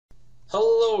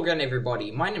Hello again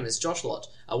everybody, my name is Joshalot.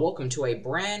 Welcome to a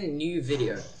brand new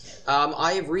video.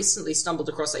 I have recently stumbled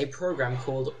across a program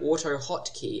called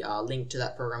Autohotkey. Link to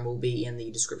that program will be in the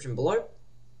description below.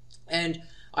 And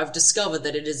I've discovered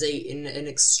that it is an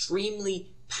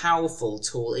extremely powerful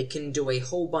tool. It can do a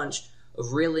whole bunch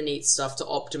of really neat stuff to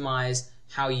optimize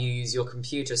how you use your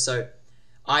computer. So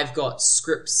I've got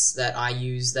scripts that I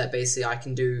use that basically I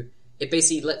can do. It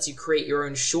basically lets you create your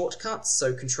own shortcuts.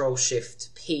 So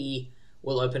Control-Shift-P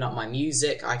will open up my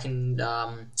music. I can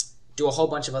do a whole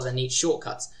bunch of other neat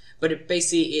shortcuts. But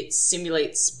it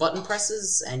simulates button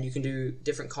presses, and you can do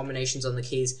different combinations on the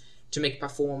keys to make it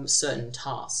perform certain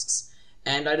tasks.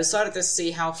 And I decided to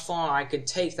see how far I could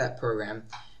take that program,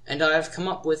 and I've come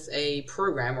up with a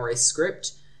program or a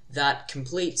script that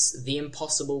completes the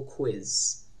impossible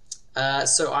quiz.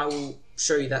 So I will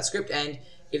show you that script, and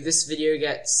if this video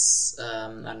gets, I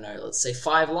don't know, let's say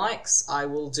 5 likes, I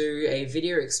will do a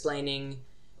video explaining,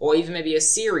 or even maybe a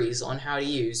series on how to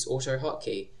use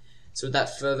Autohotkey. So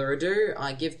without further ado,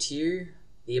 I give to you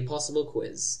the impossible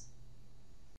quiz.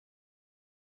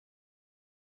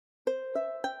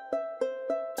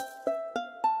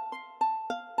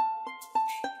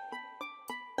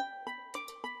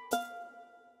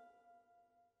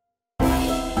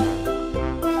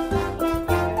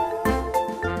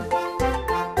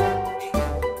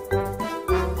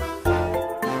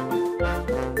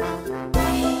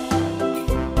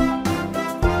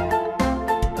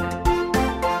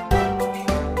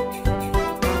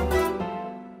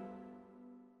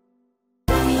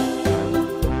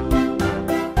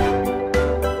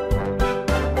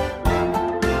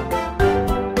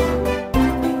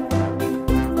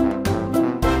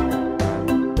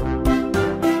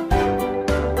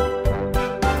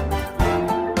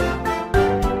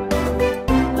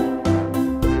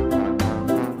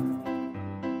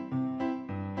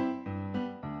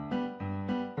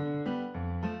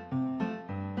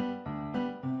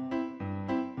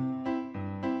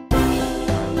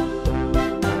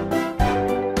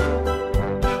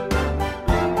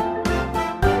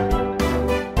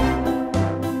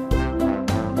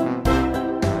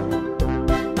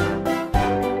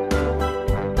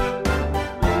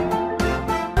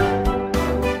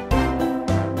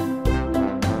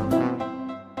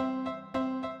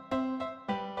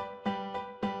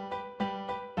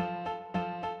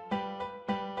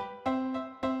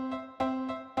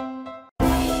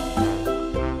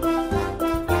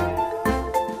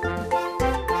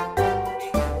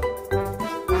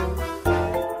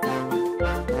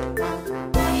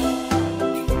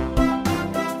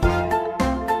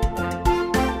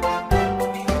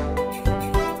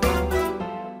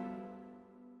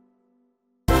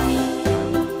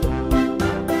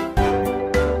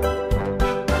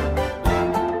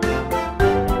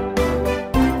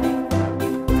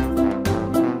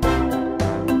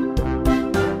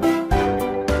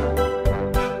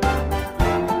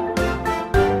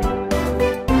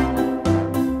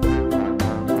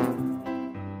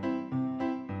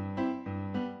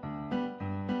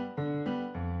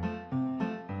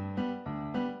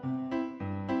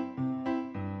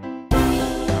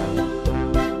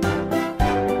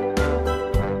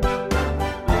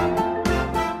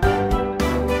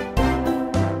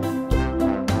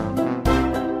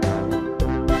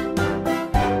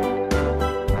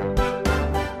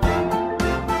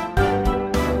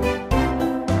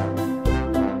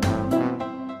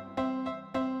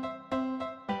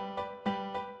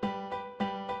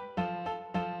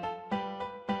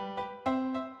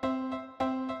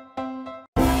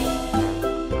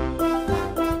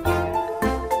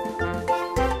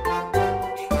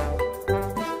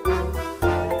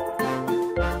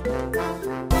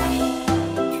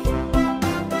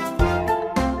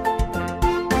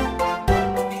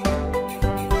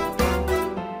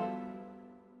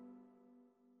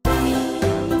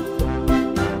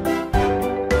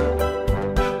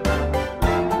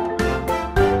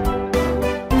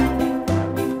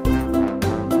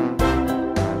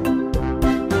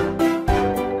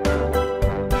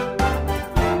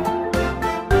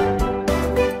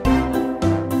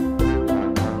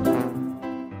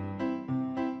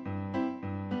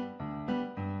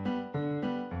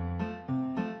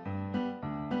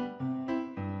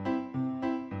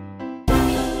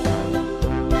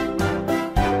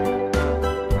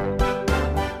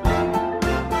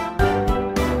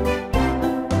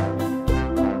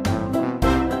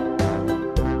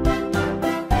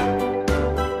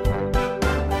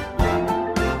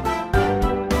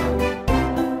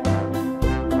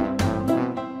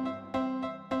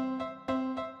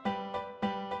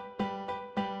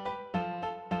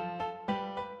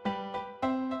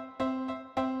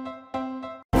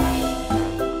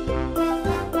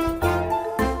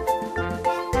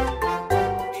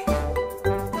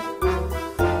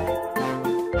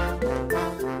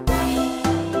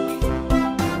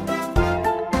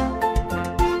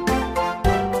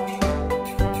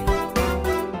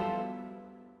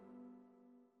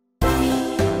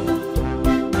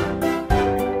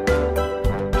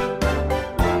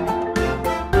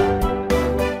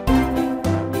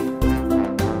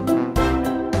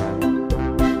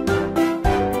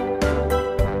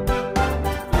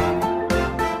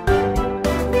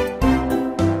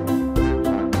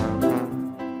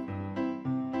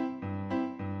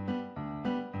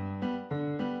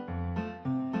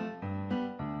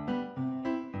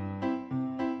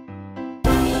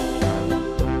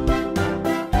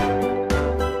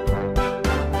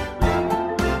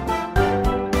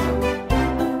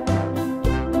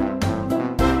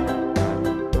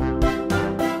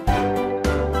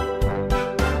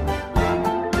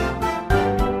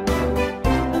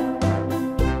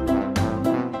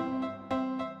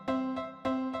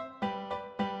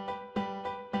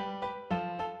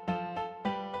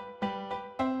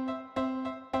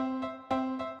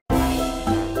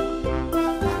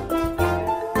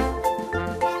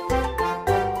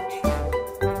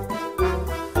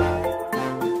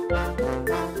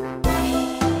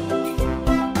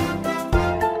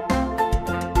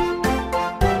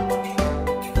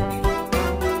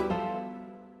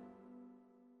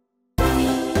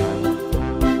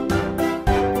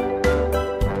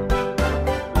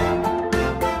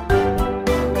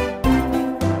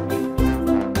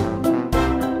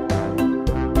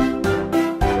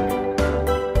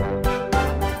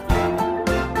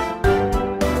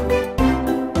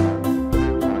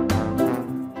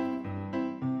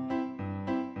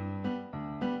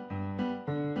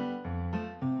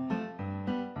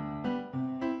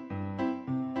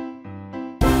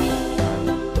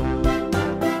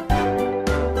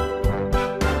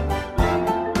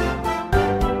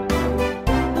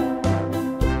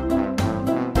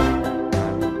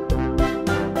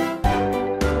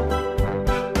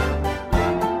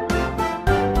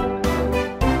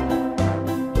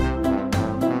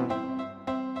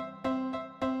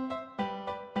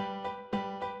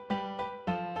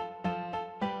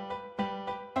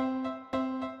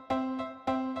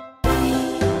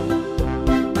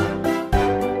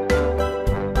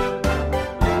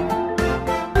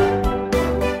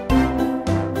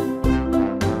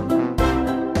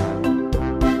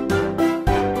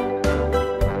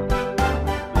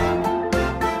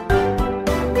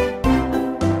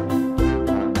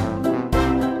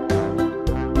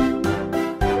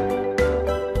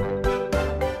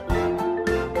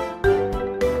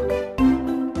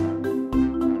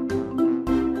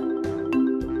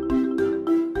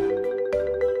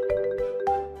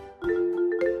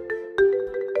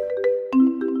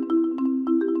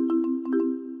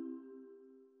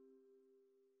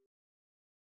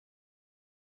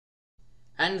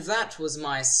 And that was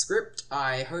my script.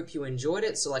 I hope you enjoyed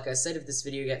it. So like I said, if this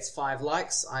video gets 5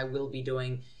 likes, I will be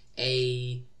doing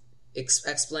a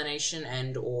explanation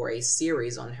and or a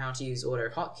series on how to use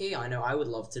Autohotkey. I know I would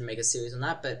love to make a series on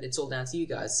that, but it's all down to you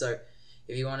guys. So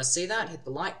if you want to see that, hit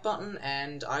the like button,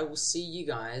 and I will see you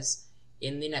guys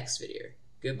in the next video.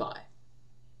 Goodbye.